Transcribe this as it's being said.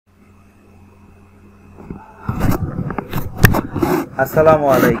আসসালামু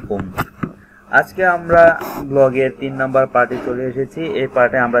আলাইকুম। আজকে আমরা ব্লগের 3 নম্বর পার্টে চলে এসেছি। এই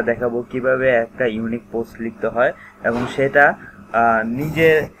পার্টে আমরা দেখাবো কিভাবে একটা ইউনিক পোস্ট লিখতে হয় এবং সেটা নিজে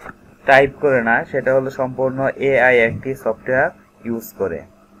টাইপ করে না, সেটা হলো সম্পূর্ণ এআই একটি সফটওয়্যার ইউজ করে।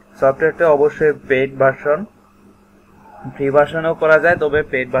 সফটওয়্যারটা অবশ্যই পেইড ভার্সন, ফ্রি ভার্সনও করা যায়, তবে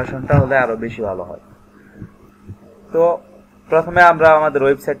পেইড ভার্সনটা হলে আরো বেশি ভালো হয়। তো প্রথমে আমরা আমাদের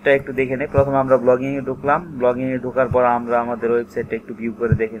ওয়েবসাইটটা একটু দেখে নিই। প্রথমে আমরা ব্লগিং এ ঢুকলাম। ব্লগিং এ ঢোকার পর আমরা আমাদের ওয়েবসাইটটা একটু ভিউ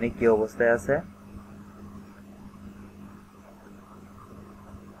করে দেখে নিই কি অবস্থায় আছে।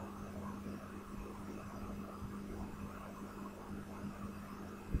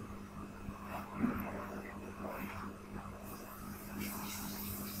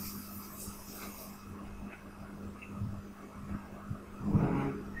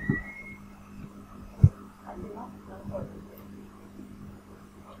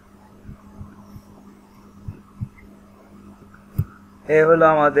 এই হলো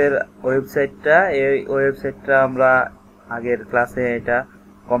আমাদের ওয়েবসাইটটা। এই ওয়েবসাইটটা আমরা আগের ক্লাসে এটা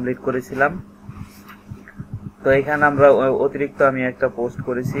কমপ্লিট করেছিলাম। তো এখানে আমরা অতিরিক্ত আমি একটা পোস্ট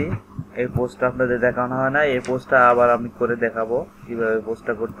করেছি। এই পোস্টটা আপনাদের দেখানো হয় না, এই পোস্টটা আবার আমি করে দেখাবো কিভাবে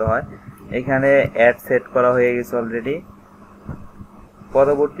পোস্টটা করতে হয়। এখানে অ্যাড সেট করা হয়ে গেছে অলরেডি।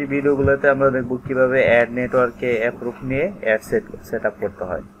 পরবর্তী ভিডিওগুলোতে আমরা দেখব কিভাবে অ্যাড নেটওয়ার্কে অ্যাপ্রুভ নিয়ে অ্যাড সেট আপ করতে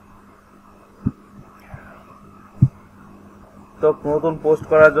হয়। তো নতুন পোস্ট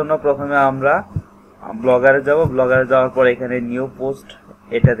করার জন্য প্রথমে আমরা ব্লগারে যাব। ব্লগারে যাওয়ার পর এখানে নিউ পোস্ট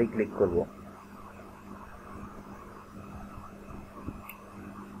এটাতে ক্লিক করব।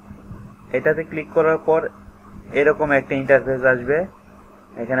 এটাতে ক্লিক করার পর এরকম একটা ইন্টারফেস আসবে।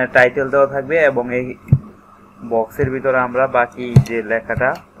 এখানে টাইটেল দেওয়া থাকবে এবং এই বক্সের ভিতরে আমরা বাকি যে লেখাটা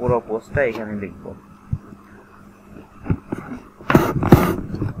পুরো পোস্টটা এখানে লিখব।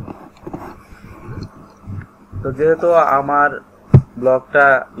 তো যেহেতু আমার ব্লগটা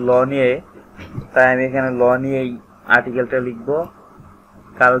ল নিয়ে, তাই আমি এখানে ল নিয়েই আর্টিকেলটা লিখব।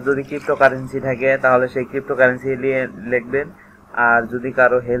 কারো যদি ক্রিপ্টোকারেন্সি থাকে তাহলে সেই ক্রিপ্টোকারেন্সি নিয়ে লিখবেন, আর যদি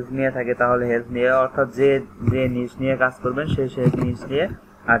কারো হেলথ নিয়ে থাকে তাহলে হেলথ নিয়ে, অর্থাৎ যে যে নিউজ নিয়ে কাজ করবেন সেই নিউজ নিয়ে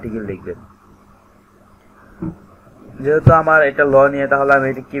আর্টিকেল লিখবেন। যেহেতু আমার এটা ল নিয়ে, তাহলে আমি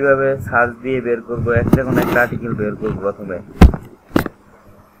এটা কিভাবে সার্চ দিয়ে বের করবো, একটা আর্টিকেল বের করবো প্রথমে।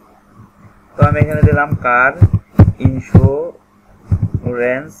 তো আমি এখানে দিলাম কার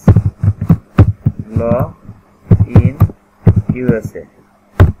ইন্স্যুরেন্স ল ইন ইউএসএ।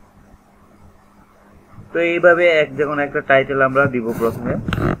 তো এইভাবে একটা টাইটেল আমরা দিব প্রথমে।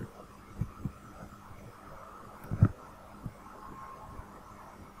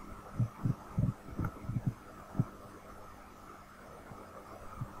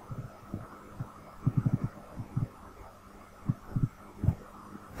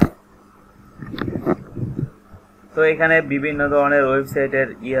 তো এখানে বিভিন্ন ধরনের ওয়েবসাইটের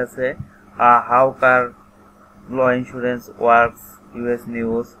আছে, how car law insurance works, US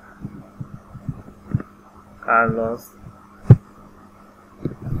news, car loss.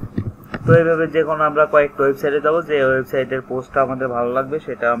 তো এইভাবে যে কোনো আমরা কয়েকটা ওয়েবসাইটে যাবো, যে ওয়েবসাইটের পোস্টটা আমাদের ভালো লাগবে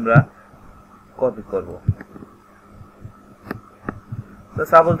সেটা আমরা কপি করব। তো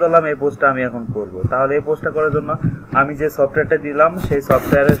সাপোজ ধরলাম এই পোস্টটা আমি এখন করব। তাহলে এই পোস্টটা করার জন্য আমি যে সফটওয়্যারটা দিলাম সেই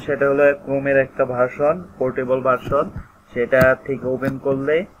সফটওয়্যারের সেটা হলো ক্রোমের একটা ভার্সন, পোর্টেবল ভার্সন। সেটা থেকে ওপেন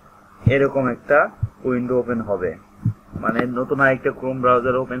করলে এরকম একটা উইন্ডো ওপেন হবে, মানে নতুন আরেকটা ক্রোম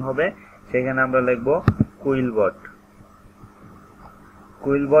ব্রাউজার ওপেন হবে। সেখানে আমরা লিখব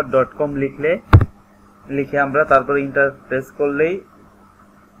quilbot.com লিখে আমরা তারপর ইন্টার প্রেস করলেই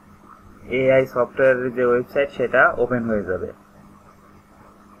এআই সফটওয়্যারের যে ওয়েবসাইট সেটা ওপেন হয়ে যাবে।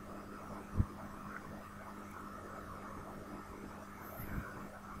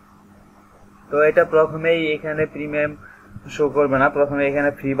 তো এটা প্রথমেই এখানে প্রিমিয়াম শো করবে না, প্রথমে এখানে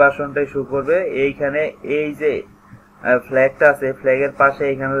ফ্রি ভার্সনটাই শো করবে। এইখানে এই যে ফ্ল্যাগটা আছে, ফ্ল্যাগের পাশে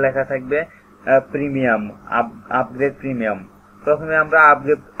এখানে লেখা থাকবে প্রিমিয়াম, আপগ্রেড প্রিমিয়াম। প্রথমে আমরা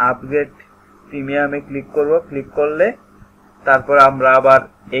আপগ্রেড প্রিমিয়ামে ক্লিক করব। ক্লিক করলে তারপর আমরা আবার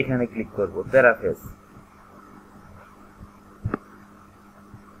এখানে ক্লিক করব প্যারাফ্রেজ।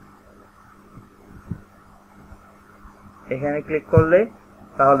 এখানে ক্লিক করলে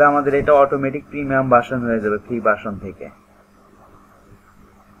তাহলে আমাদের এটা অটোমেটিক প্রিমিয়াম ভার্সন হয়ে যাবে ফ্রি ভার্সন থেকে।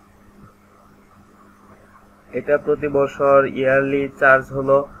 এটা প্রতি বছর ইয়ারলি চার্জ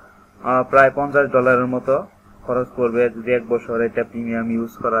হলো প্রায় $50 মতো খরচ করবে যদি 1 বছর এটা প্রিমিয়াম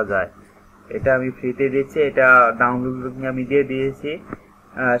ইউজ করা যায়। এটা আমি ফ্রিতে দিচ্ছি, এটা ডাউনলোড লিংক আমি দিয়ে দিয়েছি,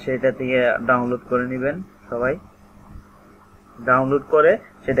 সেটা থেকে ডাউনলোড করে নেবেন সবাই। ডাউনলোড করে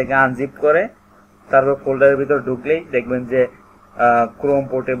সেটাকে আনজিপ করে তারপর ফোল্ডারের ভিতর ঢুকলেই দেখবেন যে ক্রোম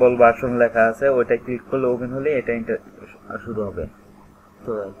পোর্টেবল ভার্সন লেখা আছে, ওইটা ক্লিক করলে ওপেন হলে এটা শুরু হবে।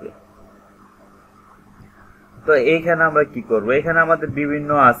 তো এইখানে আমরা কি করব, এখানে আমাদের বিভিন্ন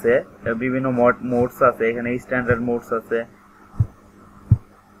আছে, বিভিন্ন মোডস আছে। এখানে স্ট্যান্ডার্ড মোডস আছে,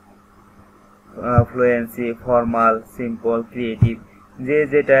 ফ্লুয়েন্সি, ফর্মাল, সিম্পল, ক্রিয়েটিভ, যে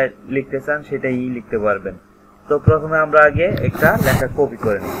যেটা লিখতে চান সেটাই লিখতে পারবেন। তো প্রথমে আমরা আগে একটা লেখা কপি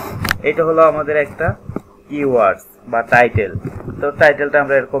করে নিই। এটা হলো আমাদের একটা কিওয়ার্ডস বা টাইটেল। তো টাইটেলটা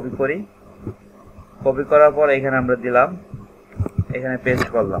আমরা কপি করি। কপি করার পর এখানে আমরা দিলাম, এখানে পেস্ট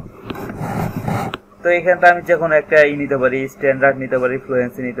করলাম। তো এখানটা আমি যে কোনো একটা নিতে পারি, স্ট্যান্ডার্ড নিতে পারি,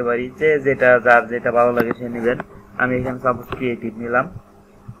 ফ্লুয়েন্সি নিতে পারি, যে যেটা যার যেটা ভালো লাগে সে নেবেন। আমি এখানে সাপোজ ক্রিয়েটিভ নিলাম।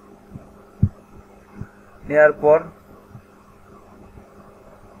 নেওয়ার পর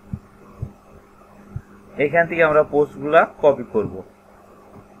এখান থেকে আমরা পোস্টগুলা কপি করব।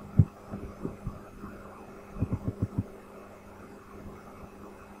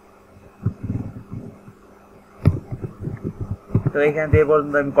 তো এখান থেকে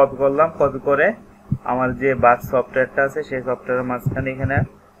পর্যন্ত আমি কপি করলাম। কপি করে আমার যে বাস সফটওয়্যারটা আছে সেই সফটওয়্যারের মাঝখানে এখানে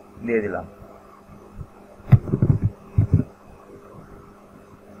দিয়ে দিলাম।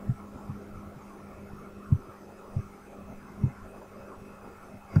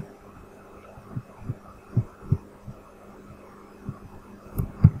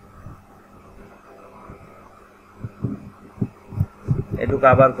 এটুকু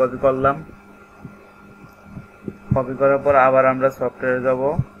আবার কপি করলাম। কপি করার পর আবার আমরা সফটওয়্যারে যাব।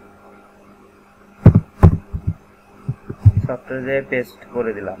 সফটওয়্যারে পেস্ট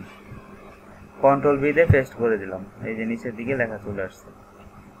করে দিলাম, কন্ট্রোল ভি দিয়ে পেস্ট করে দিলাম। এই যে নিচের দিকে লেখা চলে আসছে।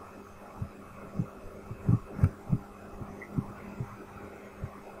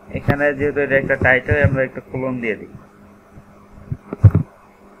 এখানে যেহেতু এটা একটা টাইটেল, আমরা একটা কোলন দিয়ে দিই।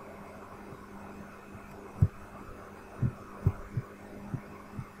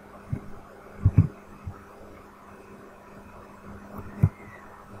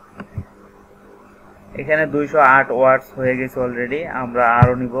 এখানে 208 ওয়ার্ডস হয়ে গেছে অলরেডি। আমরা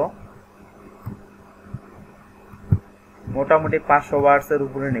আরো নিব, মোটামুটি 500 ওয়ার্ডস এর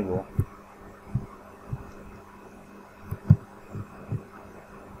উপরে নিব।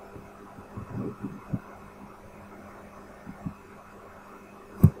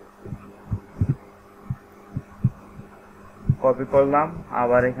 কপি করলাম,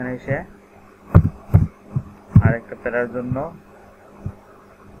 আবার এখানে এসে আরেকটা প্যারার জন্য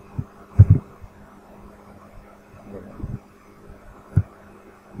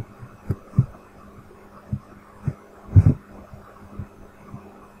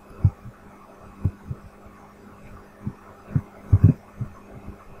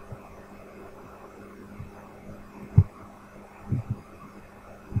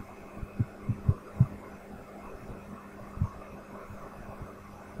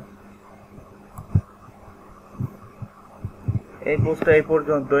এই পোস্টটা এই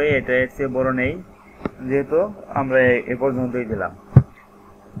পর্যন্তই। এটা এর চেয়ে বড় নেই, যেহেতু আমরা এই পর্যন্তই দিলাম।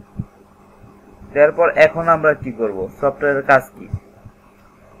 তারপর এখন আমরা কি করব, সফটওয়্যারের কাজ কি?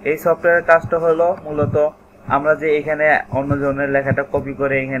 এই সফটওয়্যারের কাজটা হলো মূলত আমরা যে এখানে অন্যজনের লেখাটা কপি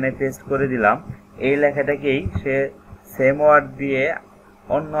করে এখানে পেস্ট করে দিলাম, এই লেখাটাকেই সে সেম ওয়ার্ড দিয়ে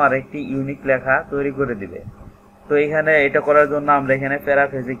অন্য আরেকটি ইউনিক লেখা তৈরি করে দিবে। তো এখানে এটা করার জন্য আমরা এখানে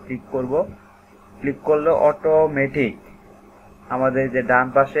প্যারাফ্রেজে ক্লিক করব। ক্লিক করলে অটোমেটিক আমাদের যে ডান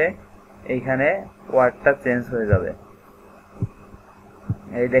পাশে এইখানে ওয়ার্ডটা চেঞ্জ হয়ে যাবে।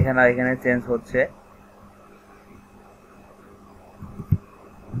 এই দেখেন এখানে চেঞ্জ হচ্ছে।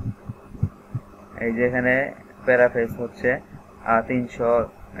 এই যে এখানে প্যারাফ্রেজ হচ্ছে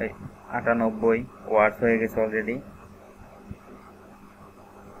 398 ওয়ার্ডস হয়ে গেছে অলরেডি।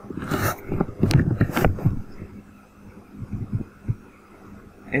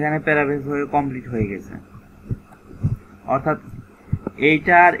 এখানে প্যারাফ্রেজ হয়ে কমপ্লিট হয়ে গেছে। অর্থাৎ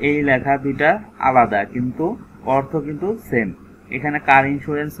এইটার এই লেখা দুইটা আলাদা, কিন্তু অর্থ কিন্তু সেম। এখানে কার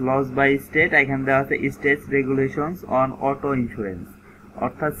ইন্স্যুরেন্স লস বাই স্টেট, এখানে দেওয়া আছে states regulations on auto insurance.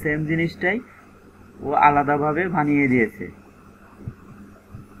 অর্থাৎ সেম জিনিসটাই ও আলাদাভাবে বানিয়ে দিয়েছে।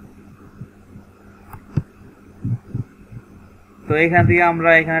 তো এখান থেকে আমরা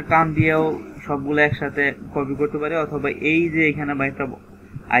এখানে টান দিয়েও সবগুলো একসাথে কপি করতে পারি, অথবা এই যে এখানে একটা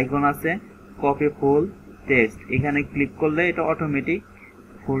আইকন আছে কপি ফুল টেক্সট, এখানে ক্লিক করলে এটা অটোমেটিক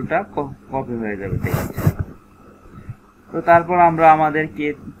ফুলটা কপি হয়ে যাবে টেক্সট। তো তারপর আমরা আমাদের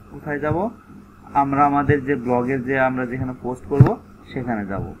কোথায় যাব, আমরা আমাদের যে ব্লগের যে আমরা যেখানে পোস্ট করব সেখানে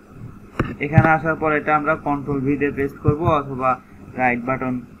যাব। এখানে আসার পর এটা আমরা কন্ট্রোল ভি দিয়ে পেস্ট করব, অথবা রাইট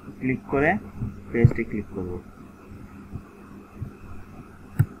বাটন ক্লিক করে পেস্টে ক্লিক করব।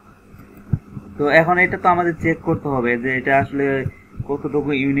 তো এখন এটা তো আমাদের চেক করতে হবে যে এটা আসলে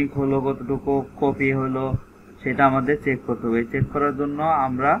কতটুকু ইউনিক হলো, কতটুকু কপি হলো, সেটা আমাদের চেক করতে হবে। চেক করার জন্য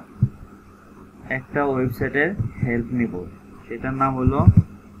আমরা একটা ওয়েবসাইটের হেল্প নিব, সেটার নাম হলো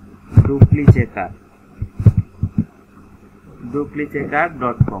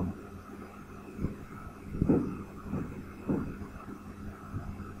duplicchecker.com।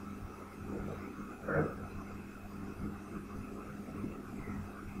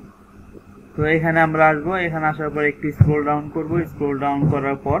 তো এখানে আমরা আসবো, এখানে আসার পর একটু স্ক্রল ডাউন করব। স্ক্রল ডাউন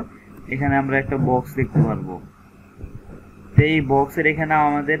করার পর এখানে আমরা একটা বক্স দেখতে পারবো। তো এই বক্সের এখানে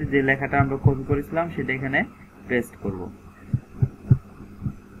আমাদের যে লেখাটা আমরা কপি করেছিলাম সেটা এখানে পেস্ট করব।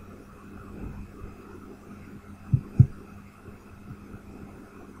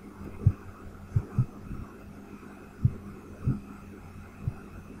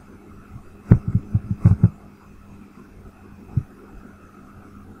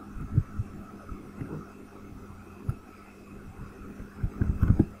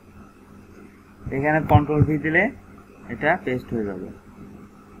 এখানে কন্ট্রোল ভি দিলে এটা পেস্ট হয়ে যাবে।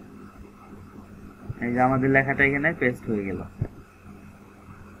 এই যে আমাদের লেখাটা এখানে পেস্ট হয়ে গেল।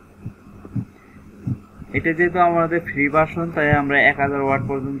 এটা যেহেতু আমাদের ফ্রি ভার্সন, তাই আমরা 1000 ওয়ার্ড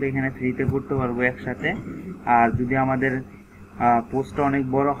পর্যন্ত এখানে ফ্রিতে করতে পারবো একসাথে। আর যদি আমাদের পোস্টটা অনেক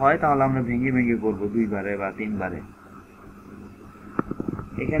বড় হয় তাহলে আমরা ভেঙে ভেঙে করবো 2 বারে বা 3 বারে।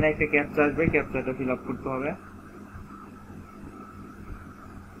 এখানে একটা ক্যাপচা আসবে, ক্যাপচাটা ফিল আপ করতে হবে।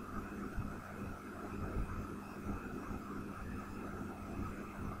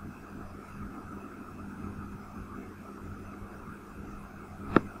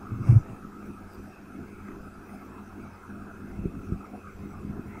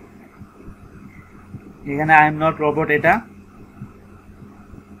 এখানে আই এম নট রোবট এটা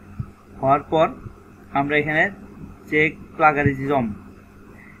হওয়ার পর আমরা এখানে চেক প্লাগারিজম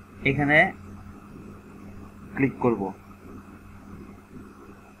এখানে ক্লিক করব।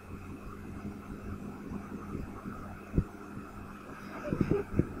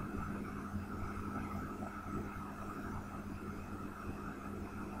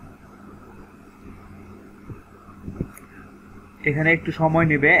 এখানে একটু সময়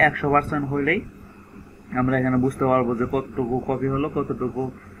নেবে, 100% হইলেই আমরা এখানে বুঝতে পারবো যে কতটুকু কপি হলো, কতটুকু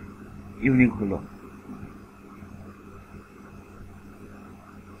ইউনিক হলো।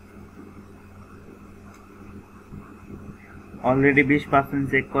 অলরেডি 20%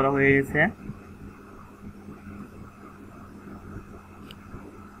 চেক করা হয়ে গেছে।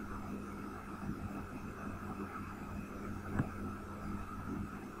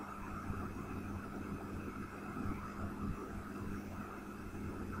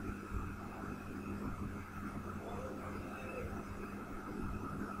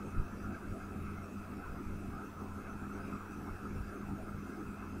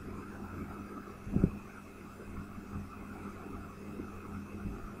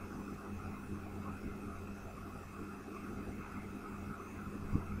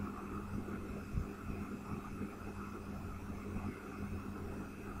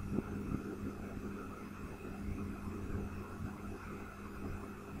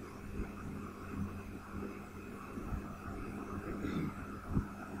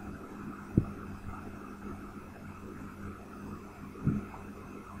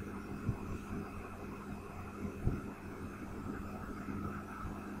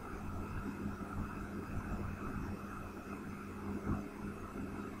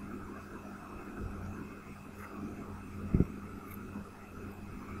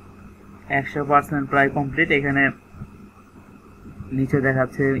 একশো পার্সেন্ট প্রায় কমপ্লিট। এখানে নিচে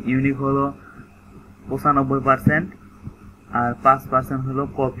দেখাচ্ছে ইউনিক হলো 95% আর 5% হলো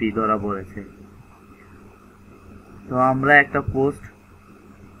কপি ধরা পড়েছে। তো আমরা একটা পোস্ট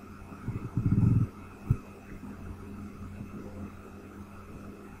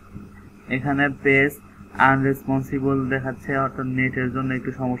এখানে পেজ আনরেসপন্সিবল দেখাচ্ছে, অর্থাৎ নেটের জন্য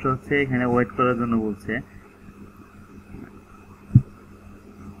একটু সমস্যা হচ্ছে, এখানে ওয়েট করার জন্য বলছে।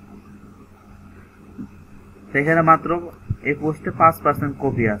 এখানে মাত্র এই পোস্টে 5%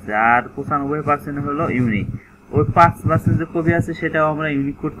 কপি আছে আর 95% হলো ইউনিক। ওই 5% যে কপি আছে সেটাও আমরা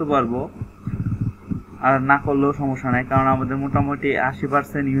ইউনিক করতে পারবো, আর না করলেও সমস্যা নাই, কারণ আমাদের মোটামুটি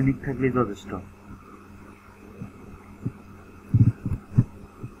 80% ইউনিক থাকলেই যথেষ্ট।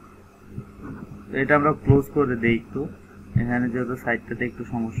 এটা আমরা ক্লোজ করে দেই একটু। এখানে যেহেতু সাইটটাতে একটু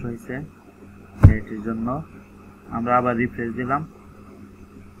সমস্যা হয়েছে এটির জন্য আমরা আবার রিফ্রেশ দিলাম।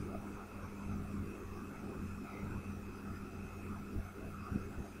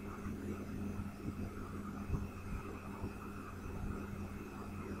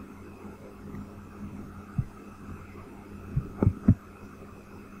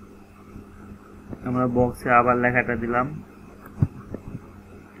 আমরা বক্সে আবার লেখাটা দিলাম।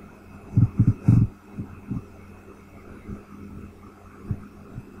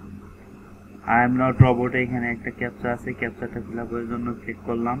 আই এম নট রোবট এখানে একটা ক্যাপচা আছে, ক্যাপচাটা ফিল আপের জন্য ক্লিক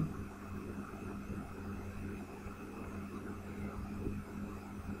করলাম।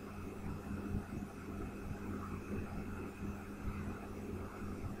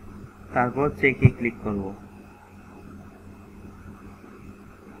 তারপর চেকে ক্লিক করব।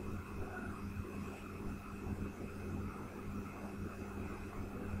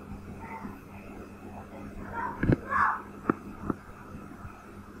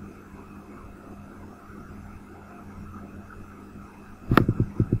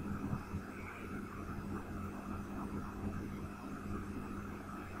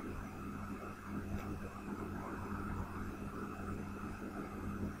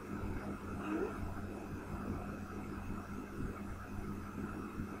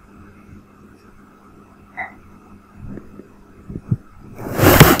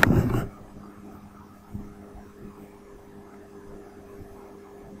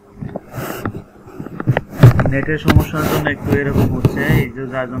 নেটের সমস্যার জন্য একটু এরকম হচ্ছে, এই যে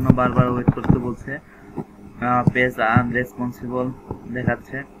যার জন্য বারবার ওয়েট করতে বলছে। পেজ আনরেসপন্সিবল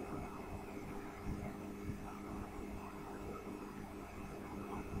দেখাচ্ছে।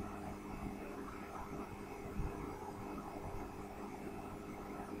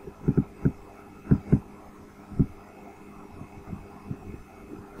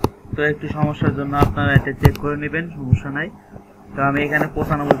 তো একটু সমস্যার জন্য আপনারা এটা চেক করে নেবেন, সমস্যা নাই। তো আমি এখানে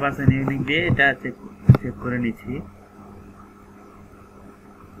 95% ইউনিক দিয়ে এটা চেক করে নিচ্ছি।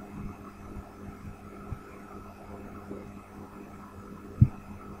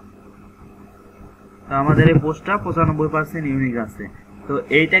 তো আমাদের এই পোস্টটা 95% ইউনিক আছে। তো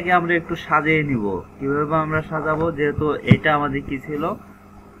এইটাকে আমরা একটু সাজিয়ে নিব। কিভাবে আমরা সাজাবো, যেহেতু এটা আমাদের কি ছিল,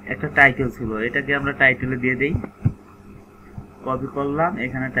 একটা টাইটেল ছিল, এটাকে আমরা টাইটেলে দিয়ে দেই। কপি করলাম,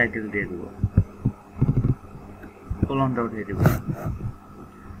 এখানে টাইটেল দিয়ে দেব, কলমটা উঠিয়ে দেব।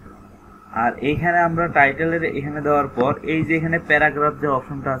 আর এইখানে আমরা টাইটেলের এখানে দেওয়ার পর এই যে এখানে প্যারাগ্রাফ যে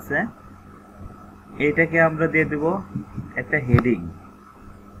অপশনটা আছে, এইটাকে আমরা দিয়ে দেব একটা হেডিং,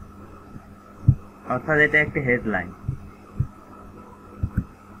 অর্থাৎ এটা একটা হেডলাইন।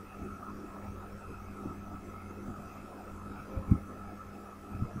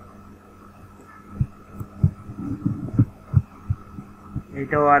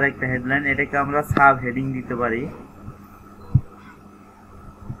 এটাও আর একটা হেডলাইন, এটাকে আমরা সাব হেডিং দিতে পারি।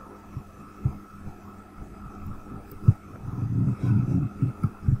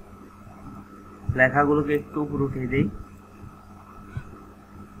 লেখাগুলোকে একটু উপরে উঠিয়ে দিই,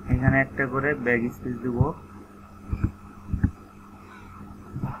 এখানে একটা করে ব্যাক স্পেস দেব।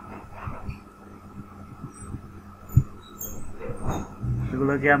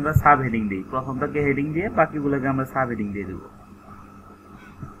 এগুলোকে আমরা সাব হেডিং দিই, প্রথমটাকে হেডিং দিয়ে বাকিগুলোকে আমরা সাব হেডিং দিয়ে দেব।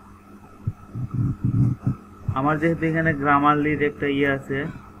 আমার যেহেতু এখানে গ্রামারলির একটা ইয়ে আছে,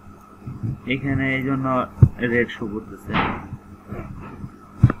 এখানে এই জন্য রেড শো করতেছে।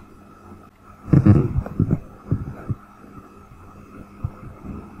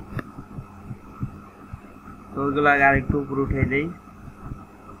 তো ওইগুলো আর একটু উপরে উঠে দেই,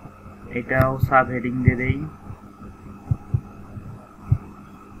 এটাও সাব হেডিং দিয়ে দেই।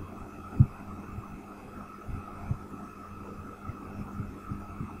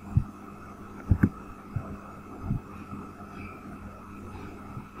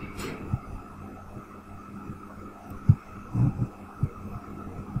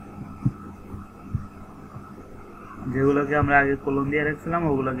 যেগুলোকে আমরা আগে কলম দিয়ে রাখছিলাম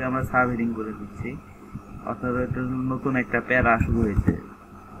ওগুলোকে আমরা সাব হেডিং করে দিচ্ছি, অর্থাৎ একটা নতুন একটা প্যারা শুরু হয়েছে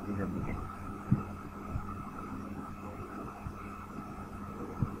এখান থেকে।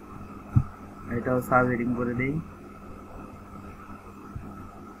 এটাও সাব হেডিং করে দেই।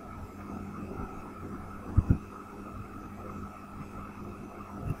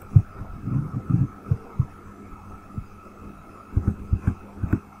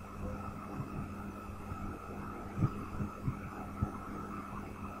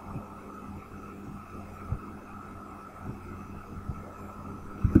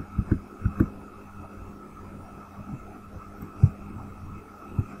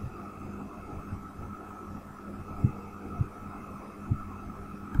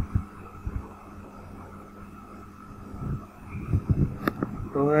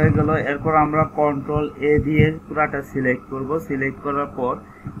 তো হয়ে গেল। এরপর আমরা কন্ট্রোল এ দিয়ে পুরাটা সিলেক্ট করব। সিলেক্ট করার পর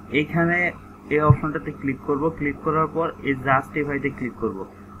এখানে এই অপশনটাতে ক্লিক করব। ক্লিক করার পর এই জাস্টিফাইতে ক্লিক করব।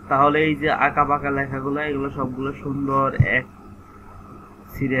 তাহলে এই যে আঁকা বাঁকা লেখাগুলো এগুলো সবগুলো সুন্দর এক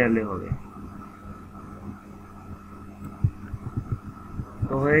সিরিয়ালে হবে।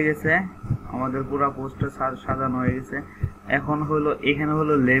 তো হয়ে গেছে, আমাদের পুরো পোস্টার সাজানো হয়ে গেছে। এখন হলো এখানে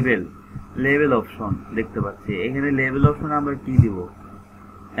হলো লেবেল অপশন দেখতে পাচ্ছি। এখানে লেবেল অপশনে আমরা কি দিব,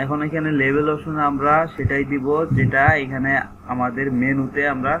 এখন এখানে লেভেল অপশন আমরা সেটাই দিব যেটা এখানে আমাদের মেনুতে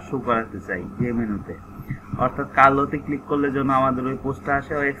আমরা শো করাতে চাই, যে মেনুতে। অর্থাৎ কার লতে ক্লিক করলে যেন আমাদের ওই পোস্টটা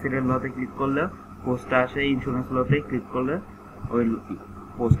আসে, ওই অ্যাক্সিডেন্ট লতে ক্লিক করলে পোস্টটা আসে, ইন্স্যুরেন্স লতে ক্লিক করলে ওই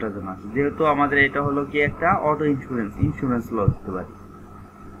পোস্টটা যেন আসে। যেহেতু আমাদের এটা হলো কি একটা অটো ইন্স্যুরেন্স ল দিতে পারি।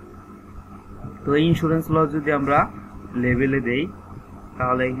 তো ইন্স্যুরেন্স ল যদি আমরা লেভেলে দেই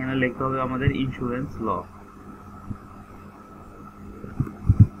তাহলে এখানে লিখতে হবে আমাদের ইন্স্যুরেন্স ল।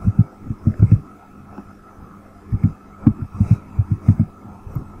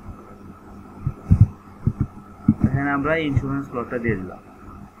 এখানে আমরা ইন্স্যুরেন্স লটা দিয়ে দিলাম।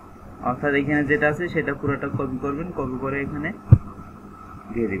 অর্থাৎ এখানে যেটা আছে সেটা পুরোটা কপি করবেন, কপি করে এখানে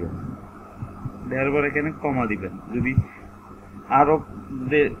দিয়ে দিবেন, দেওয়ার পর এখানে কমা দিবেন। যদি আরো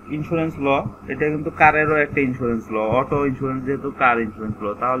ইন্স্যুরেন্স ল, এটা কিন্তু কারেরও একটা ইন্স্যুরেন্স ল, অটো ইন্স্যুরেন্স যেহেতু কার ইন্স্যুরেন্স ল,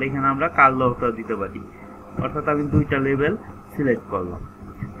 তাহলে এখানে আমরা কার লটা দিতে পারি। অর্থাৎ আমি দুইটা লেভেল সিলেক্ট করলাম।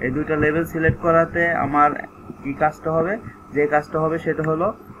 এই দুইটা লেভেল সিলেক্ট করাতে আমার কি কাজটা হবে, যে কাজটা হবে সেটা হলো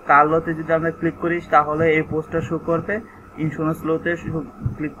কার লতে যদি আমরা ক্লিক করি তাহলে এই পোস্টটা শো করবে, ইন্স্যুরেন্স লতে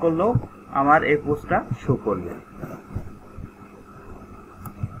ক্লিক করলেও আমার এই পোস্টটা শো করবে।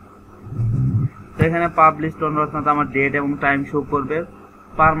 এখানে পাবলিশ অর্থাৎ আমার ডেট এবং টাইম শো করবে।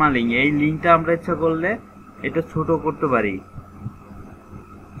 পারমালিঙ্ক, এই লিঙ্কটা আমরা ইচ্ছা করলে এটা ছোট করতে পারি,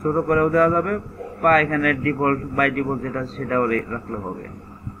 ছোট করেও দেওয়া যাবে, বা এখানে ডিফল্ট বাই ডিফল্ট যেটা সেটাও রাখলে হবে।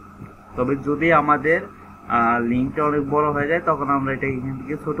 তবে যদি আমাদের লিঙ্কটা অনেক বড় হয়ে যায় তখন আমরা এটা এখান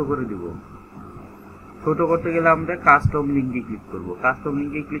থেকে ছোট করে দিব। ছোট করতে গেলে আমরা কাস্টম লিঙ্কে ক্লিক করব। কাস্টম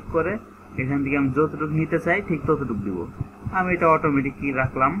লিঙ্কে ক্লিক করে এখান থেকে আমি যতটুকু নিতে চাই ঠিক ততটুকু দিব। আমি এটা অটোমেটিকলি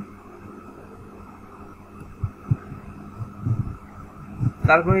রাখলাম।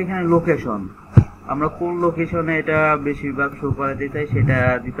 তারপরে এখানে লোকেশন, আমরা কোন লোকেশনে এটা বেশিরভাগ শো করাতে চাই সেটা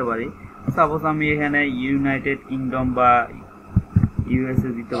দিতে পারি। সাপোজ আমি এখানে ইউনাইটেড কিংডম বা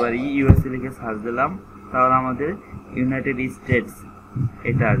ইউএসএ দিতে পারি। ইউএসএ লিখে সার্চ দিলাম, তাহলে আমাদের ইউনাইটেড স্টেটস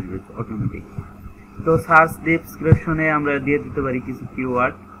এটা আসবে অটোমেটিক। তো সার্চ ডেসক্রিপশনে আমরা দিয়ে দিতে পারি কিছু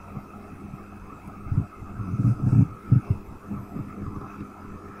কিওয়ার্ড।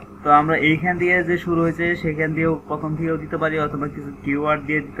 তো আমরা এইখান দিয়ে যে শুরু হয়েছে সেখান দিয়েও প্রথম থেকেও দিতে পারি, অথবা কিছু কিওয়ার্ড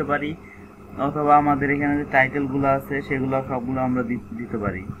দিয়ে দিতে পারি, অথবা আমাদের এখানে যে টাইটেল গুলো আছে সেগুলো সবগুলো আমরা দিতে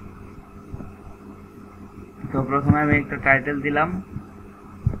পারি। তো প্রথমে আমি একটা টাইটেল দিলাম,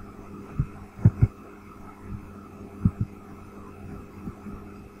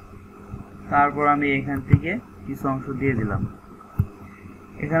 তারপর আমি এখান থেকে কিছু অংশ দিয়ে দিলাম।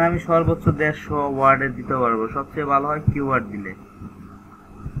 এখানে আমি সর্বোচ্চ 150 ওয়ার্ডে দিতে পারবো, সবচেয়ে ভালো হয় কিওয়ার্ড দিলে।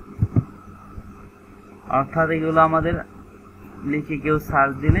 অর্থাৎ এগুলো আমাদের লিখে কেউ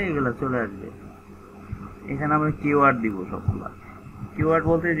সার্চ দিলে এগুলো চলে আসবে। এখানে আমরা কিওয়ার্ড দিব সবগুলো। কিওয়ার্ড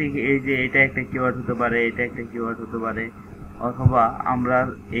বলতে এই যে এটা একটা কিওয়ার্ড হতে পারে, এটা একটা কিওয়ার্ড হতে পারে, অথবা আমরা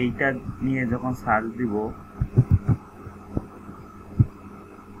এইটা নিয়ে যখন সার্চ দিব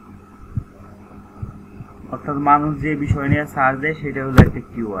অর্থাৎ মানুষ যে বিষয় নিয়ে সার্চ দেয় সেটা হলো একটা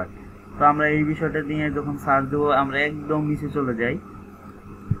কিওয়ার্ড। তো আমরা এই বিষয়টা নিয়ে যখন সার্চ দেবো আমরা একদম নিচে চলে যাই।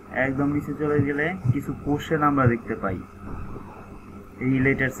 একদম নিচে চলে গেলে কিছু কোশ্চেন আমরা দেখতে পাই,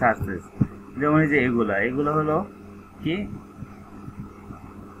 রিলেটেড সার্চেস। যেমন এই যে এগুলো হলো কি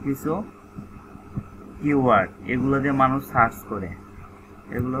কিছু কিওয়ার্ড, এগুলো দিয়ে মানুষ সার্চ করে,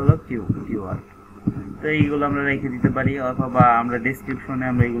 এগুলো হলো কিওয়ার্ড। তো এইগুলো আমরা রেখে দিতে পারি, অথবা আমরা ডেসক্রিপশনে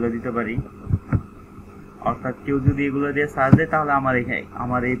আমরা এগুলো দিতে পারি। অর্থাৎ কেউ যদি এগুলো দিয়ে সার্চ দেয় তাহলে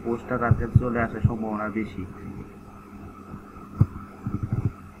আমার এই পোস্টটা তার কাছে চলে আসার সম্ভাবনা বেশি।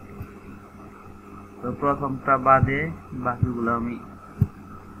 তো প্রথমটা বাদে বাকিগুলো আমি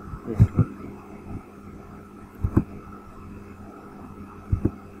পেস্ট করছি।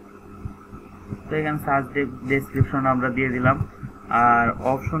 তো এখানে সার্চ ডেসক্রিপশন আমরা দিয়ে দিলাম। আর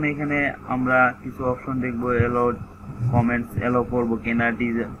অপশন, এখানে আমরা কিছু অপশন দেখবো, এলো কমেন্টস এলো করবো কিনা,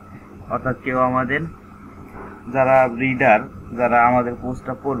 অর্থাৎ কেউ আমাদের যারা রিডার, যারা আমাদের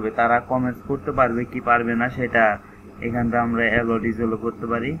পোস্টটা পড়বে তারা কমেন্টস করতে পারবে কি পারবে না সেটা এখান থেকে আমরা এলো ডিজেলো করতে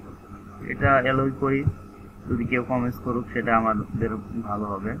পারি। এটা এলোই করি, যদি কেউ কমেন্টস করুক সেটা আমাদের ভালো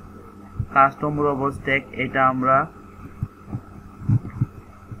হবে। কাস্টম রোবট ট্যাগ, এটা আমরা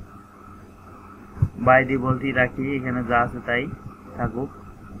বাই ডিফল্টই রাখি, এখানে যা আছে তাই থাকুক।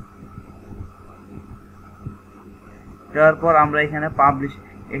 তারপর আমরা এখানে পাবলিশ,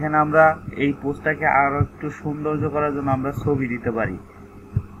 এখানে আমরা এই পোস্টটাকে আরো একটু সৌন্দর্য করার জন্য আমরা ছবি দিতে পারি।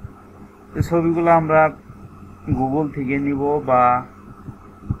 তো ছবিগুলো আমরা গুগল থেকে নিব, বা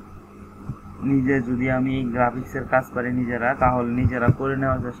নিজে যদি আমি গ্রাফিক্সের কাজ পারি নিজেরা, তাহলে নিজেরা করে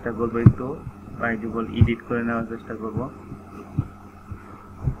নেওয়ার চেষ্টা করবো, একটু বাই ডিফল্ট এডিট করে নেওয়ার চেষ্টা করব।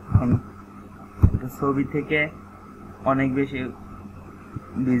 ছবি থেকে অনেক বেশি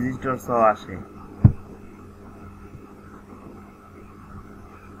ভিজিটরসও আসে।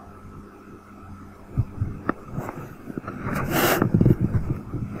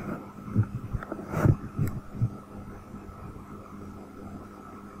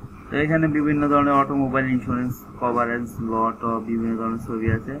 তো এখানে বিভিন্ন ধরনের অটোমোবাইল ইন্স্যুরেন্স কভারেজ লট ও বিভিন্ন ধরনের ছবি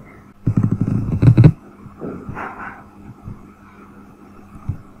আছে।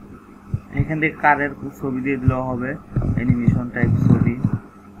 এখান থেকে কারের ছবি দিয়ে দিলেও হবে, অ্যানিমেশন টাইপ ছবি,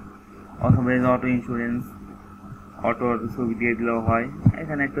 অথবা অটো ইন্স্যুরেন্স অটোর ছবি দিয়ে দিলেও হয়।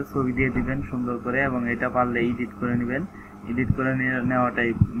 এখানে একটা ছবি দিয়ে দিবেন সুন্দর করে, এবং এটা পারলে এডিট করে নেবেন। এডিট করে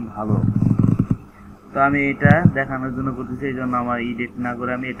নেওয়াটাই ভালো। তো আমি এটা দেখানোর জন্য করতেছি, এই জন্য আমার এডিট না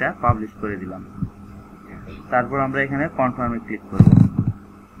করে আমি এটা পাবলিশ করে দিলাম। তারপর আমরা এখানে কনফার্মে ক্লিক করব।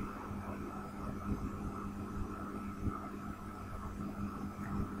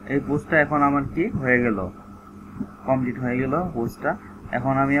 এই পোস্টটা এখন আমার কি হয়ে গেল, কমপ্লিট হয়ে গেল পোস্টটা।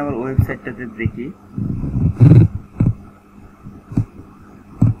 এখন আমি আমার ওয়েবসাইটটাতে দেখি।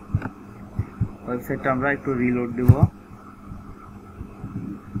 ওয়েবসাইটটা আমরা একটু রিলোড দিব।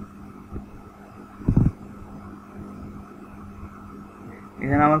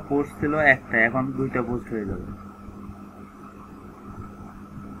 এখানে আমার পোস্ট ছিল একটা, এখন দুইটা পোস্ট হয়ে যাবে।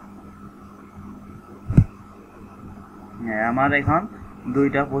 হ্যাঁ, আমার এখন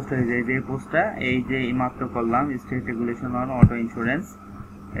দুইটা পোস্ট হয়ে যায়। যে পোস্টটা এই যে মাত্র করলাম, state regulation on auto insurance,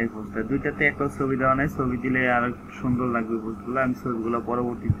 এই পোস্টটা দুইটাতে একটা ছবি দেওয়া নেই। ছবি দিলে আরো সুন্দর লাগবে পোস্টগুলো। আমি ছবিগুলো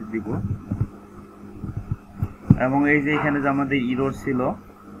পরবর্তীতে দিব। এবং এই যে এখানে যে আমাদের ইরোর ছিল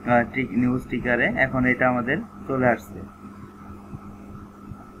নিউজ টিকারে, এখন এটা আমাদের চলে আসছে।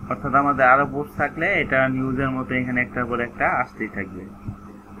 অর্থাৎ আমাদের আরো পোস্ট থাকলে এটা নিউজের মতো এখানে একটা করে একটা আসতেই থাকবে।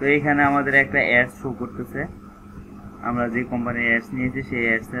 তো এখানে আমাদের একটা অ্যাডস শো করতেছে। আমরা যে কোম্পানির অ্যাডস নিয়েছি সেই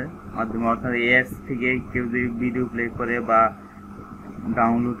অ্যাডস এর মাধ্যমে, অর্থাৎ এই অ্যাডস থেকে কেউ যদি ভিডিও প্লে করে বা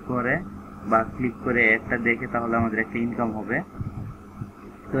ডাউনলোড করে বা ক্লিক করে একটা দেখে, তাহলে আমাদের একটা ইনকাম হবে।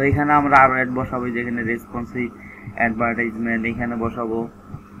 তো এখানে আমরা আরো অ্যাড বসাবো, যেখানে রেসপন্সিভ অ্যাডভার্টাইজমেন্ট এখানে বসাবো।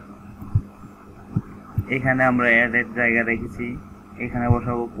 এখানে আমরা অ্যাড জায়গা রেখেছি, এখানে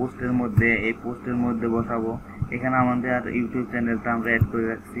বসাবো পোস্টের মধ্যে, এই পোস্টের মধ্যে বসাবো। এখানে আমাদের ইউটিউব চ্যানেলটা আমরা অ্যাড করে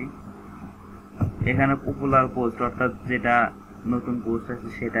রাখছি। এখানে পপুলার পোস্ট, অর্থাৎ যেটা নতুন পোস্ট আছে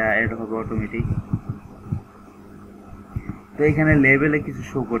সেটা অ্যাড হবে অটোমেটিক। তো এখানে লেভেলে কিছু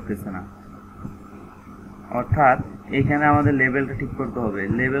শো করতেছে না, অর্থাৎ এখানে আমাদের লেভেলটা ঠিক করতে হবে।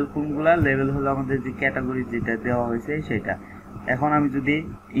 লেভেল কোনগুলা? লেভেল হলো আমাদের যে ক্যাটাগরি যেটা দেওয়া হয়েছে সেটা। এখন আমি যদি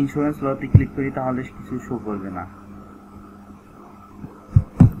ইন্স্যুরেন্স লতে ক্লিক করি তাহলে কিছু শো করবে না,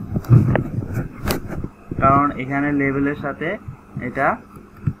 কারণ এখানে লেভেলের সাথে এটা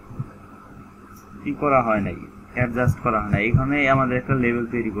কি করা হয় নাই, অ্যাডজাস্ট করা হয় না। এখানে আমাদের একটা লেভেল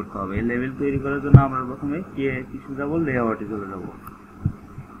তৈরি করতে হবে। এই লেভেল তৈরি করার জন্য আমরা প্রথমে কিছু যাব, লেআউটে চলে যাব।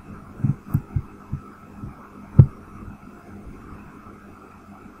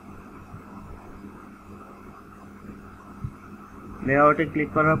 লেআউটে ক্লিক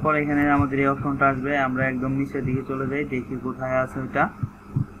করার পর এখানে আমাদের এই অপশনটা আসবে। আমরা একদম নিচের দিকে চলে যাই, দেখি কোথায় আছে ওটা।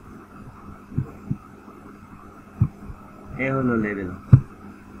 এ হলো লেভেল।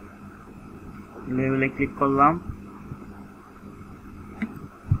 লেভেলে ক্লিক করলাম।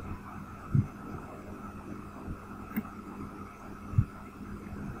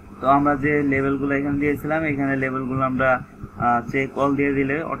 তো আমরা যে লেভেলগুলো এখানে দিয়েছিলাম, এখানে লেভেলগুলো আমরা চেক অল দিয়ে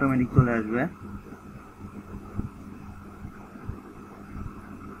দিলে অটোমেটিক চলে আসবে।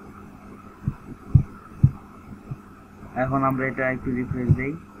 এখন আমরা এটা একটু রিফ্রেশ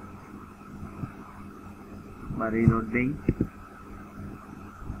দেই বা রিলোড দেই।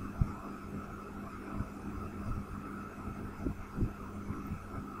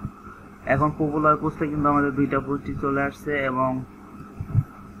 এখন পপুলার পোস্টে কিন্তু আমাদের দুইটা পোস্টই চলে আসছে, এবং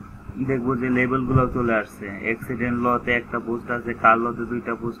দেখবো যে লেভেলগুলো চলে আসছে। অ্যাক্সিডেন্ট লতে একটা পোস্ট আছে, কার লতে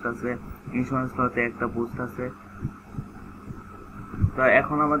দুইটা পোস্ট আছে, ইন্স্যুরেন্স লতে একটা পোস্ট আছে। তো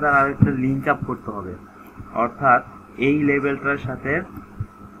এখন আমাদের আরেকটা লিঙ্ক আপ করতে হবে, অর্থাৎ এই লেভেলটার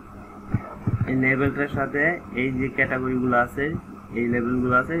সাথে এই যে ক্যাটাগরিগুলো আছে, এই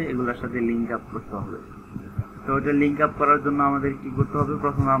লেভেলগুলো আছে, এগুলোর সাথে লিঙ্ক আপ করতে হবে। তো ওটা লিঙ্ক আপ করার জন্য আমাদের কি করতে হবে?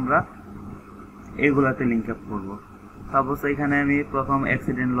 প্রথমে আমরা এগুলাতে লিঙ্ক আপ করব। সাপোজ এখানে আমি প্রথম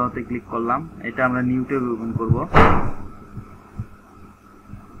অ্যাক্সিডেন্ট লতে ক্লিক করলাম, এটা আমরা নিউটিউবে ওপেন করব।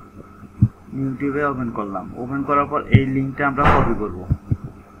 নিউটিউবে ওপেন করলাম। ওপেন করার পর এই লিঙ্কটা আমরা কপি করব।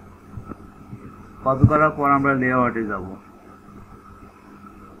 কপি করার পর আমরা লেআউটে যাব।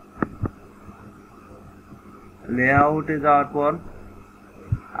 লেআউটে যাওয়ার পর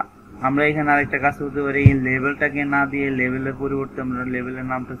আমরা এখানে আরেকটা কাজ করতে পারি। এই লেভেলটাকে না দিয়ে লেভেলের পরিবর্তে আমরা লেভেলের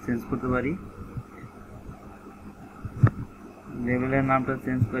নামটা চেঞ্জ করতে পারি। লেভেলের নামটা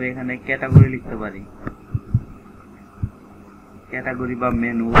চেঞ্জ করে এখানে ক্যাটাগরি লিখতে পারি, ক্যাটাগরি বা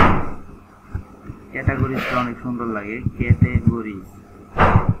মেনু। ক্যাটাগরিটা অনেক সুন্দর লাগে, ক্যাটাগরি।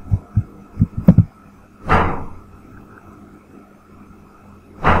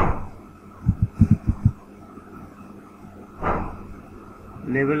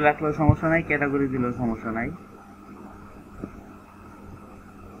 লেভেল রাখলেও সমস্যা নাই, ক্যাটাগরি দিলেও সমস্যা নাই।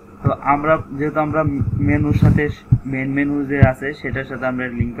 তো আমরা যেহেতু আমরা মেনুর সাথে মেন মেনু যে আছে সেটার সাথে আমরা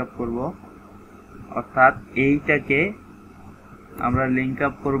লিঙ্ক আপ করব, অর্থাৎ এইটাকে আমরা লিঙ্ক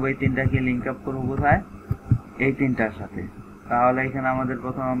আপ করব, এই তিনটাকে লিঙ্ক আপ করব কোথায়? এই তিনটার সাথে। তাহলে এখানে আমাদের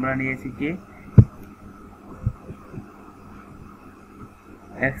প্রথম আমরা নিয়েছি কি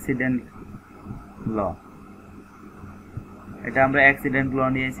অ্যাক্সিডেন্ট ল, এটা আমরা অ্যাক্সিডেন্ট ল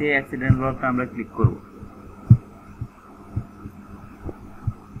নিয়েছি। অ্যাক্সিডেন্ট লটা আমরা ক্লিক করব।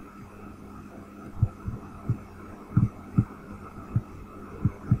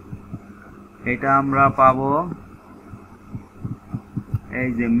 এটা আমরা পাবো এই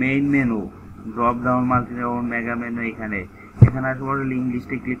যে main menu, drop down, multi down, mega menu. এখানে আসার পর লিঙ্ক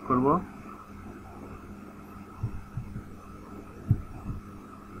লিস্টে ক্লিক করব।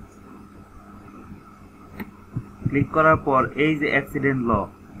 ক্লিক করার পর এই যে অ্যাক্সিডেন্ট ল,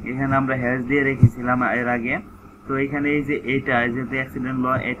 এখানে আমরা হ্যাশ দিয়ে রেখেছিলাম এর আগে। তো এখানে এই যে এটা যেহেতু অ্যাক্সিডেন্ট ল,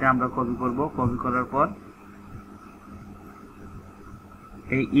 এটা আমরা কপি করব। কপি করার পর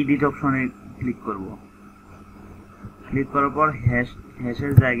এই এডিট অপশনে ক্লিক করব। ক্লিক করার পর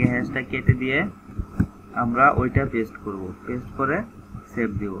হ্যাশের জায়গায় হ্যাশটা কেটে দিয়ে আমরা ওইটা পেস্ট করব। পেস্ট করে সেভ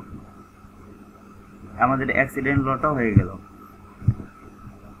দিব। আমাদের অ্যাক্সিডেন্ট লটা হয়ে গেল।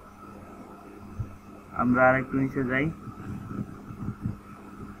 আমরা আরেকটু নিচে যাই।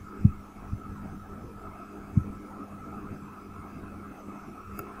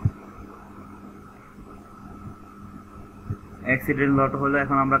 অ্যাক্সিডেন্ট লট হলো,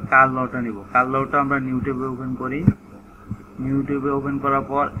 এখন আমরা কার লটা নিব। কার লটা আমরা ইউটিউবে ওপেন করি। ইউটিউবে ওপেন করার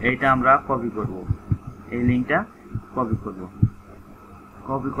পর এইটা আমরা কপি করব, এই লিঙ্কটা কপি করব।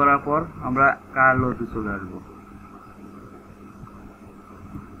 কপি করার পর আমরা কার লটে চলে আসবো।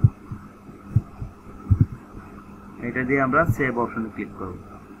 এটা দিয়ে আমরা সেভ অপশনে ক্লিক করব।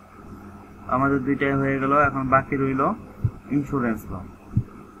 আমাদের দুইটাই হয়ে গেল। এখন বাকি রইল ইন্স্যুরেন্স ল।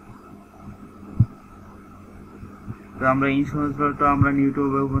 তো আমরা ইন্স্যুরেন্স লটা আমরা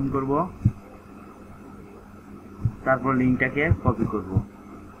ইউটিউবে ওপেন করব, তারপর লিঙ্কটাকে কপি করব।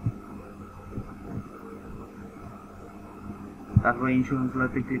 তারপর ইন্স্যুরেন্স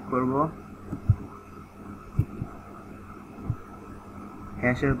লতে ক্লিক করব।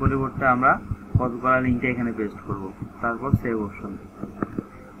 হ্যাশের পরিবর্তে আমরা কপি করা লিঙ্কটা এখানে পেস্ট করব। তারপর সেভ অপশন।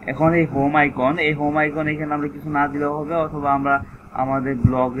 এখন এই হোম আইকন, এই হোম আইকন এখানে আমরা কিছু না দিলেও হবে, অথবা আমরা আমাদের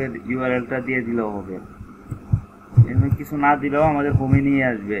ব্লগের ইউআরএলটা দিয়ে দিলেও হবে। এখানে কিছু না দিলেও আমাদের হোমে নিয়ে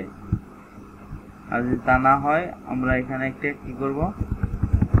আসবে। আর যদি তা না হয় আমরা এখানে একটা কি করব,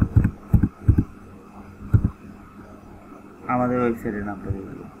 আমাদের ওয়েবসাইটের নামটা দিয়ে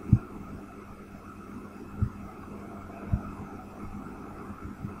দেব।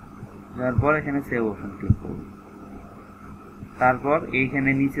 তারপর এখানে সেভ অপশন ক্লিক করব। তারপর এইখানে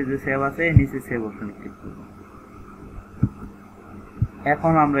নিচে যে সেভ আছে, নিচে সেভ অপশনে ক্লিক করব।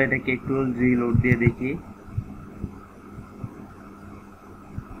 এখন আমরা এটাকে একটু রিলোড দিয়ে দেখি।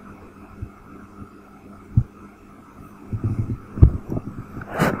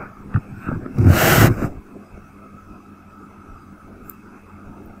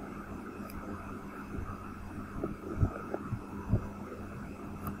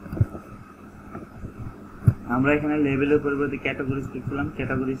 আমরা এখানে লেভেলের পরিবর্তে ক্যাটাগরিজ ক্লিক করলাম,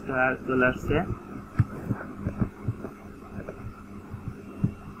 ক্যাটাগরিজটা চলে আসছে।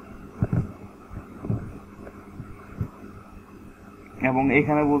 এবং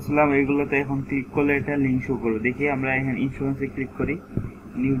এখানে বলছিলাম এইগুলোতে এখন ক্লিক করলে এটা লিঙ্ক শো করবে। দেখি আমরা এখানে ইন্স্যুরেন্সে ক্লিক করি,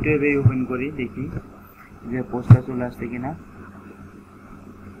 ইউটিউবে ওপেন করি, দেখি যে পোস্টটা চলে আসছে কিনা।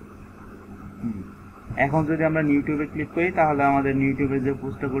 এখন যদি আমরা ইউটিউবে ক্লিক করি তাহলে আমাদের ইউটিউবে যে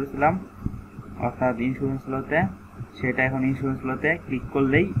পোস্টটা করেছিলাম অর্থাৎ ইন্স্যুরেন্স লতে, সেটা এখন ইন্স্যুরেন্স লতে ক্লিক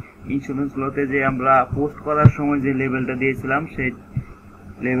করলেই ইন্স্যুরেন্স লতে যে আমরা পোস্ট করার সময় যে লেভেলটা দিয়েছিলাম সেই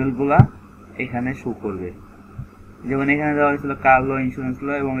লেভেলগুলা এখানে শো করবে। যেমন এখানে দেওয়া হয়েছিল কার ল, ইন্স্যুরেন্স ল,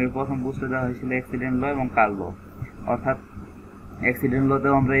 এবং এই প্রথম পোস্টে দেওয়া হয়েছিল অ্যাক্সিডেন্ট ল এবং কার ল। অর্থাৎ অ্যাক্সিডেন্ট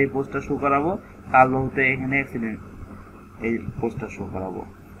লতেও আমরা এই পোস্টটা শো করাবো, কার লতে এখানে অ্যাক্সিডেন্ট এই পোস্টটা শো করাবো।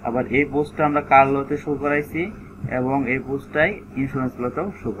 আবার এই পোস্টটা আমরা কার লতে শো করাইছি এবং এই পোস্টটাই ইন্স্যুরেন্স লতেও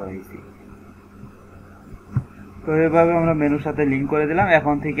শো করাইছি। তো এইভাবে আমরা মেনুর সাথে লিঙ্ক করে দিলাম।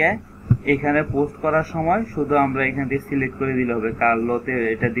 এখন থেকে এখানে পোস্ট করার সময় শুধু আমরা এখান থেকে সিলেক্ট করে দিলে হবে কার লতে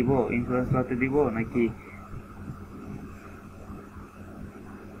এটা দিব, ইন্স্যুরেন্স লতে দিব নাকি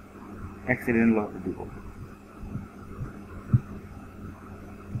অ্যাক্সিডেন্ট লস দিব।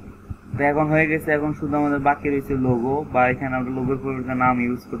 তো এখন হয়ে গেছে, এখন শুধু আমাদের বাকি রয়েছে লোগো, বা এখানে আমরা লোগোর পরিবর্তে নাম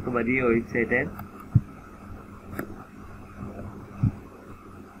ইউজ করতে পারি ওয়েবসাইটের।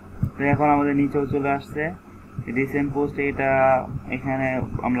 তো এখন আমাদের নিচেও চলে আসছে রিসেন্ট পোস্ট, এটা এখানে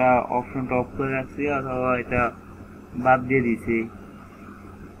আমরা অপশনটা অফ করে রাখছি অথবা এটা বাদ দিয়ে দিছি,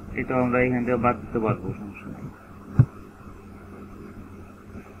 এটা আমরা এখান থেকে বাদ দিতে পারবো, সমস্যা নেই।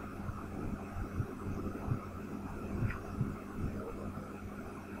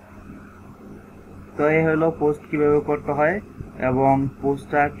 তো এই হলো পোস্ট কিভাবে করতে হয়, এবং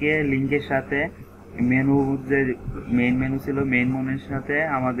পোস্টটাকে লিঙ্কের সাথে মেনু, যে মেইন মেনু ছিল মেইন মেনুর সাথে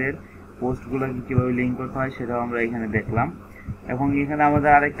আমাদের পোস্টগুলোকে কিভাবে লিঙ্ক করতে হয় সেটাও আমরা এখানে দেখলাম। এবং এখানে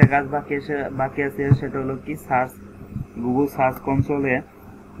আমাদের আরেকটা কাজ বাকি আছে, সেটা হলো কি গুগল সার্চ কনসোলে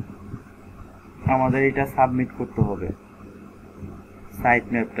আমাদের এটা সাবমিট করতে হবে সাইট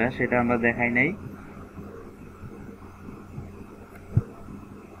ম্যাপটা, সেটা আমরা দেখাই নাই।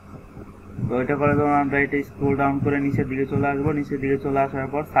 তো এটা করার জন্য আমরা এটা স্ক্রল ডাউন করে নিচের দিকে চলে আসবো। নিচের দিকে চলে আসার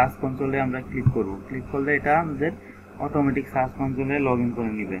পর সার্চ কনসোলে আমরা ক্লিক করব। ক্লিক করলে এটা আমাদের অটোমেটিক সার্চ কনসোলে লগ ইন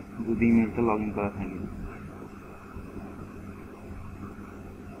করে নিবে, যদি ইমেলটা লগ ইন করা থাকে।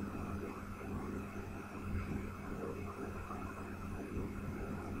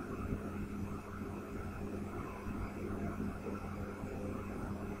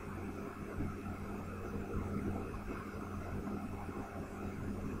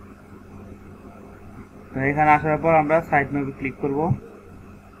 তো এখানে আসার পর আমরা সাইট ম্যাপে ক্লিক করব।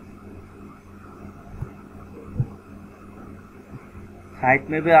 সাইট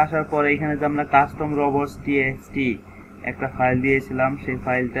ম্যাপে আসার পর এখানে যে আমরা কাস্টম রোবটস টিএক্সটি একটা ফাইল দিয়েছিলাম, সেই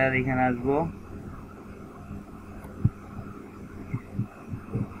ফাইলটার এখানে আসবো।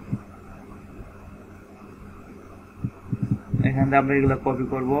 এখান থেকে আমরা এগুলো কপি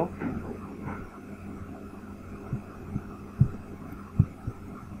করব।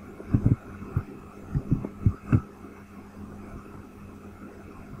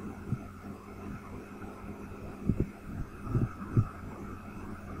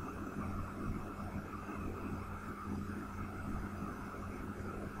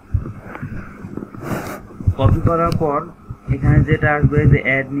 কপি করার পর এখানে যেটা আসবে যে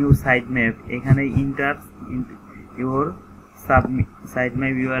অ্যাড নিউ সাইট ম্যাপ, এখানে inter your site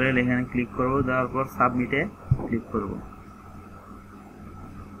map URL এখানে ক্লিক করব। দেওয়ার পর সাবমিটে ক্লিক করব।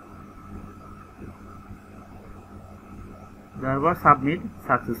 দেওয়ার পর সাবমিট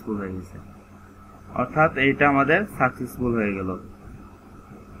সাকসেসফুল হয়ে গেছে, অর্থাৎ এইটা আমাদের সাকসেসফুল হয়ে গেল।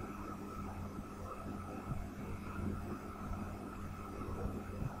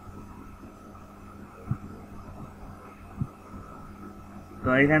 তো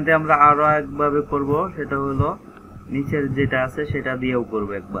এখান থেকে আমরা আরো একভাবে করব, সেটা হলো নিচের যেটা আছে সেটা দিয়েও করব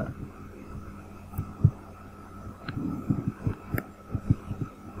একবার।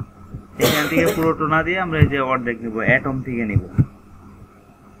 এখান থেকে পুরোটা না দিয়ে আমরা এই যে অর্ধেক নিব, অ্যাটম থেকে নিব।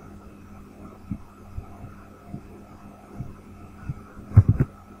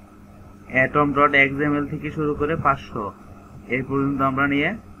 atom.xml থেকে শুরু করে 500 এই পর্যন্ত আমরা নিয়ে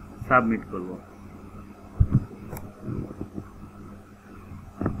সাবমিট করব।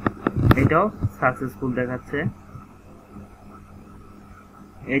 এটাও সাকসেসফুল দেখাচ্ছে।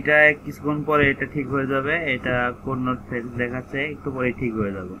 এটা কিছুক্ষণ পরে এটা ঠিক হয়ে যাবে, এটা কোড নোট ফেজ দেখাচ্ছে, একটু পরে ঠিক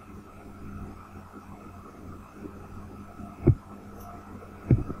হয়ে যাবে।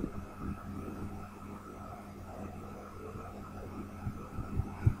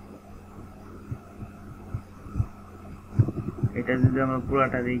 এটা যদি আমরা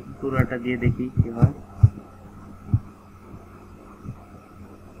পুরাটা দিয়ে দেখি কি হয়।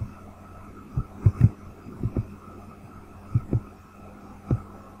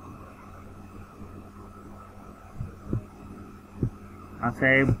 আচ্ছা,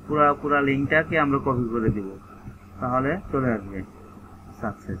 এই পুরা লিঙ্কটাকে আমরা কপি করে দিব, তাহলে চলে আসবে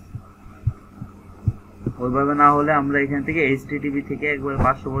সাকসেস। ওইভাবে না হলে আমরা এখান থেকে HTTP থেকে একবার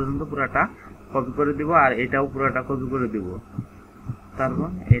 500 পর্যন্ত পুরাটা কপি করে দিব, আর এটাও পুরাটা কপি করে দিব। তারপর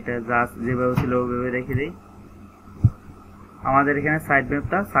এটা জাস্ট যেভাবে ছিল ওইভাবে রেখে দিই। আমাদের এখানে সাইট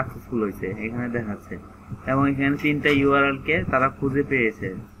ম্যাপটা সাকসেসফুল হয়েছে এখানে দেখাচ্ছে, এবং এখানে 3টা ইউআরএল কে তারা খুঁজে পেয়েছে,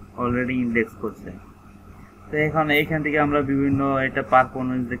 অলরেডি ইন্ডেক্স করছে। তো এখন এইখান থেকে আমরা বিভিন্ন এটা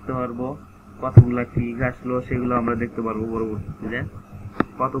পারফরম্যান্স দেখতে পারবো, কতগুলা ক্লিক আসলো সেগুলো আমরা দেখতে পারবো পরবর্তীতে,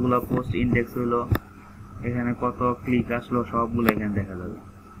 কতগুলা পোস্ট ইন্ডেক্স হলো, এখানে কত ক্লিক আসলো সবগুলো এখানে দেখা যাবে।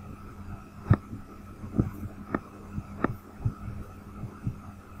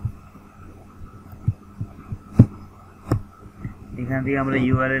 এখান থেকে আমরা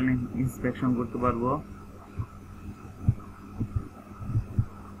ইউআরএল ইন্সপেকশন করতে পারবো।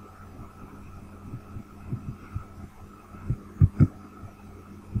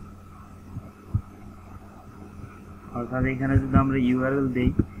 অর্থাৎ এখানে যদি আমরা ইউআরএল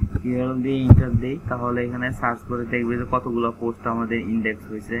দিয়ে ইন্টার দেই তাহলে এখানে সার্চ করে দেখবে যে কতগুলো পোস্ট আমাদের ইন্ডেক্স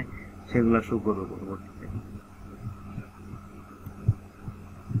হয়েছে, সেগুলো শো করবে পরবর্তীতে।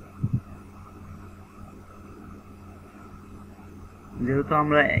 যেহেতু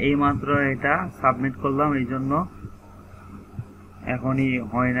আমরা এইমাত্র এটা সাবমিট করলাম, এই জন্য এখনই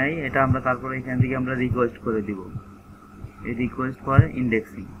হয় নাই, এটা আমরা তারপরে এখান থেকে আমরা রিকোয়েস্ট করে দিব, এই রিকোয়েস্ট ফর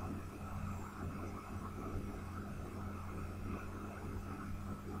ইন্ডেক্সিং।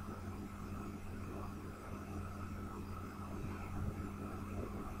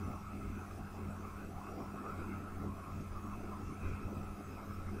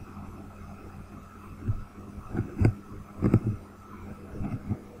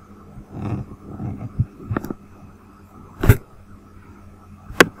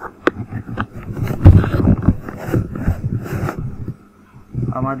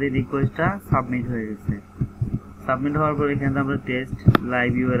 আমাদের রিকোয়েস্টটা সাবমিট হয়ে গেছে। সাবমিট হওয়ার পর এখানে আমরা টেস্ট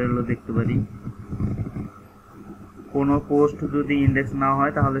লাইভ ইউআরএলও দেখতে পারি। কোনো পোস্ট যদি ইন্ডেক্স না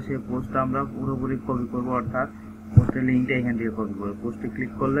হয় তাহলে সেই পোস্টটা আমরা পুরোপুরি কপি করব, অর্থাৎ পোস্টের লিঙ্কটা এখান থেকে কপি করব। পোস্টে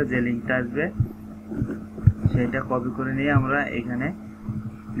ক্লিক করলে যে লিঙ্কটা আসবে সেটা কপি করে নিয়ে আমরা এখানে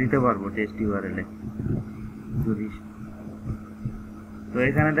দিতে পারবো টেস্ট ইউআরএলে। যদি তো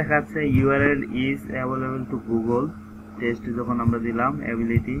এখানে দেখাচ্ছে URL is available to Google test, যখন আমরা দিলাম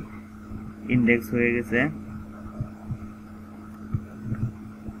অ্যাবিলিটি ইন্ডেক্স হয়ে গেছে।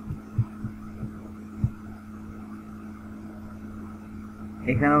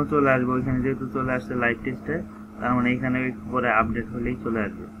 এখানেও চলে আসবে, ওইখানে যেহেতু চলে আসছে লাইভ টেস্টে, তার মানে এখানে পরে আপডেট হলেই চলে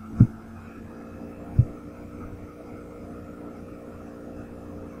আসবে।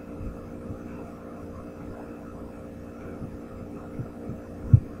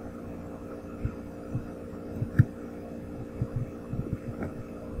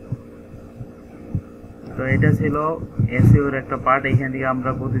 তো এটা ছিল এসইওর একটা পার্ট। এখান থেকে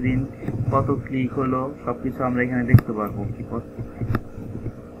আমরা প্রতিদিন কত ক্লিক হলো সবকিছু আমরা এখানে দেখতে পারবো,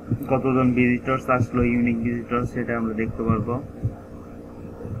 কতজন ভিজিটরস আসলো, ইউনিক ভিজিটরস, সেটা আমরা দেখতে পারবো।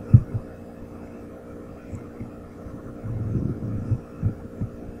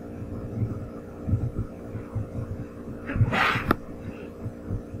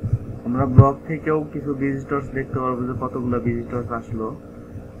 আমরা ব্লগ থেকেও কিছু ভিজিটরস দেখতে পারবো যে কতগুলো ভিজিটরস আসলো।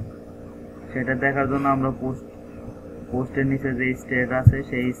 সেটা দেখার জন্য আমরা পোস্টের নিচে যে স্টেট আছে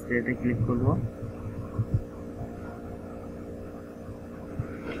সেই স্টেটে ক্লিক করব।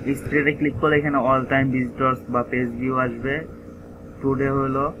 স্টেটে ক্লিক করলে এখানে অল টাইম ভিজিটরস বা পেজ ভিউ আসবে। টুডে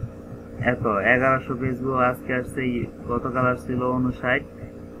হলো এত 1100 পেজ ভিউ আজকে আসছে, গতকাল আসছিল 59,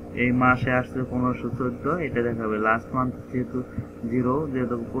 এই মাসে আসছে 1514, এটা দেখাবে। লাস্ট মান্থ যেহেতু 0,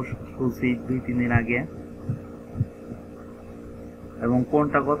 যেহেতু খুলছি 2-3 দিন আগে, এবং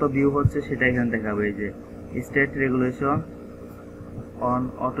কোনটা কত ভিউ হচ্ছে সেটা এখানে দেখাবে। এই যে state regulation on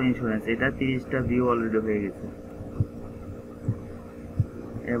auto insurance, এটা 30টা ভিউ অলরেডি হয়ে গেছে,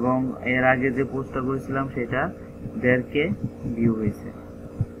 এবং এর আগে যে পোস্টটা করেছিলাম সেটা 1.5K ভিউ হয়েছে,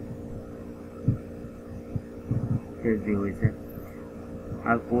 ভিউ হয়েছে।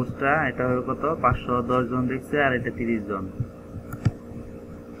 আর পোস্টটা এটা হলো কত, 510 জন দেখছে, আর এটা 30 জন।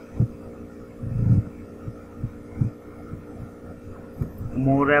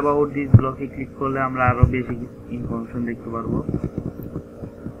 মোর অ্যাবাউট দিস ব্লকে ক্লিক করলে আমরা আরো বেশি ইনফরমেশন দেখতে পারবো।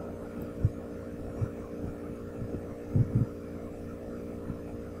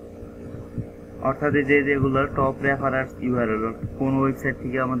 অর্থাৎ যেগুলো টপ রেফারেন্স ইউআরএল, কোন ওয়েবসাইট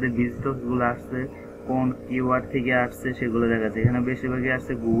থেকে আমাদের ভিজিটরস গুলো আসছে, কোন কিওয়ার্ড থেকে আসছে সেগুলো দেখাচ্ছে। এখানে বেশিরভাগই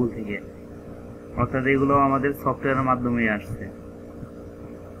আসছে গুগল থেকে, অর্থাৎ এগুলো আমাদের সফটওয়্যারের মাধ্যমেই আসছে।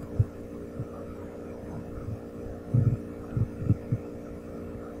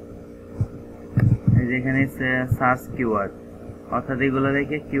 যেখানে সার্চ কিওয়ার্ড, অর্থাৎ এগুলো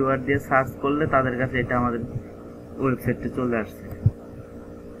দেখে কিওয়ার্ড দিয়ে সার্চ করলে তাদের কাছে এটা আমাদের ওয়েবসাইটে চলে আসছে।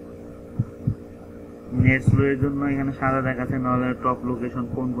 নেট স্লোর জন্য এখানে সাদা দেখাচ্ছে, নাহলে টপ লোকেশন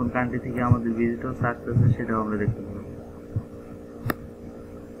কোন কোন কান্ট্রি থেকে আমাদের ভিজিটর সার্চ করছে সেটাও আমরা দেখতে পাবো।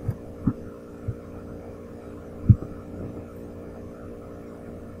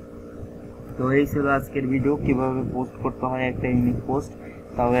 তো এই ছিল আজকের ভিডিও, কিভাবে পোস্ট করতে হয় একটা ইউনিক পোস্ট,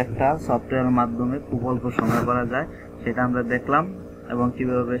 তাও একটা সফটওয়্যারের মাধ্যমে খুব অল্প সময় করা যায়, সেটা আমরা দেখলাম, এবং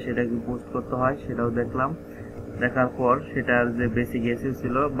কিভাবে সেটাকে পোস্ট করতে হয় সেটাও দেখলাম। দেখার পর সেটার যে বেসিক এসইও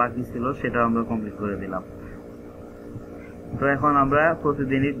ছিল, বাকি ছিল, সেটা আমরা কমপ্লিট করে দিলাম। তো এখন আমরা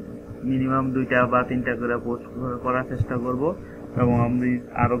প্রতিদিনই মিনিমাম 2টা বা 3টা করে পোস্ট করার চেষ্টা করব, এবং আমি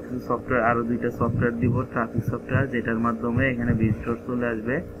আরো কিছু সফটওয়্যার, আরো 2টা সফটওয়্যার দিব, ট্রাফিক সফটওয়্যার, যেটার মাধ্যমে এখানে ভিজিটর চলে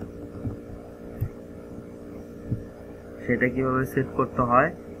আসবে। সেটা কিভাবে সেট করতে হয়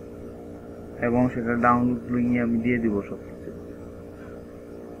এবং সেটা ডাউনলোড লিঙ্ক আমি দিয়ে দিব সবকিছু।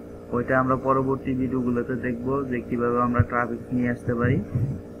 ওইটা আমরা পরবর্তী ভিডিওগুলোতে দেখব যে কিভাবে আমরা ট্রাফিক নিয়ে আসতে পারি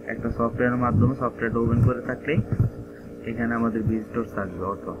একটা সফটওয়্যারের মাধ্যমে। সফটওয়্যারটা ওপেন করে থাকলেই এখানে আমাদের ভিজিটর থাকবে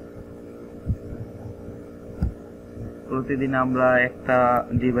অটো। প্রতিদিন আমরা একটা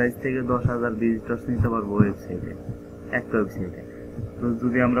ডিভাইস থেকে 10,000 ভিজিটরস নিতে পারবো ওয়েবসাইটে, একটা ওয়েবসাইটে। তো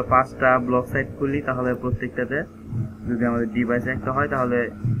যদি আমরা 5টা ব্লগ সাইট খুলি তাহলে প্রত্যেকটাতে যদি আমাদের ডিভাইস একটা হয় তাহলে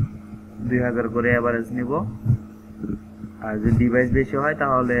 2000 করে অ্যাভারেজ নিব, আর যদি ডিভাইস বেশি হয়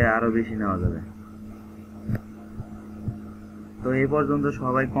তাহলে আরো বেশি নেওয়া যাবে। তো এই পর্যন্ত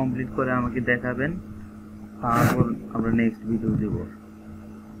সবাই কমপ্লিট করে আমাকে দেখাবেন, তারপর আমরা নেক্সট ভিডিও দেব।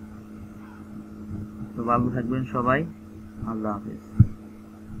 তো ভালো থাকবেন সবাই, আল্লাহ হাফেজ।